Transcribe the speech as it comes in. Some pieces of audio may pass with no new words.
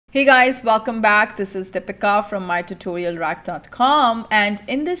Hey guys, welcome back. This is Deepika from MyTutorialRack.com, and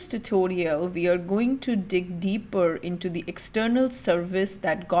in this tutorial we are going to dig deeper into the external service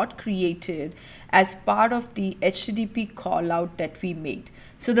that got created as part of the HTTP callout that we made.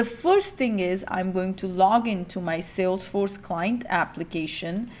 So the first thing is I'm going to log into my Salesforce client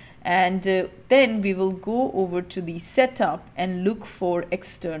application, and then we will go over to the setup and look for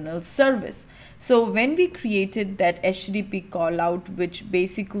external service. So when we created that HTTP callout, which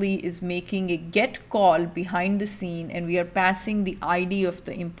basically is making a get call behind the scene, and we are passing the ID of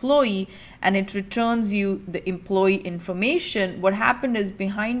the employee and it returns you the employee information, what happened is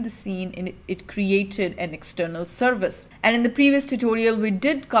behind the scene it created an external service. And in the previous tutorial we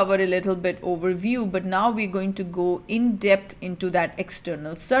did cover a little bit overview, but now we're going to go in depth into that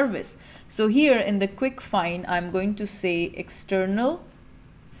external service. So here in the quick find I'm going to say external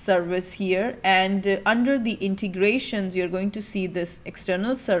service here, and under the integrations you're going to see this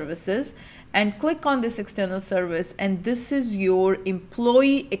external services, and click on this external service, and this is your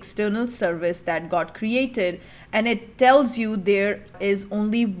employee external service that got created, and it tells you there is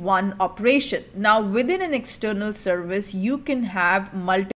only one operation. Now within an external service you can have multiple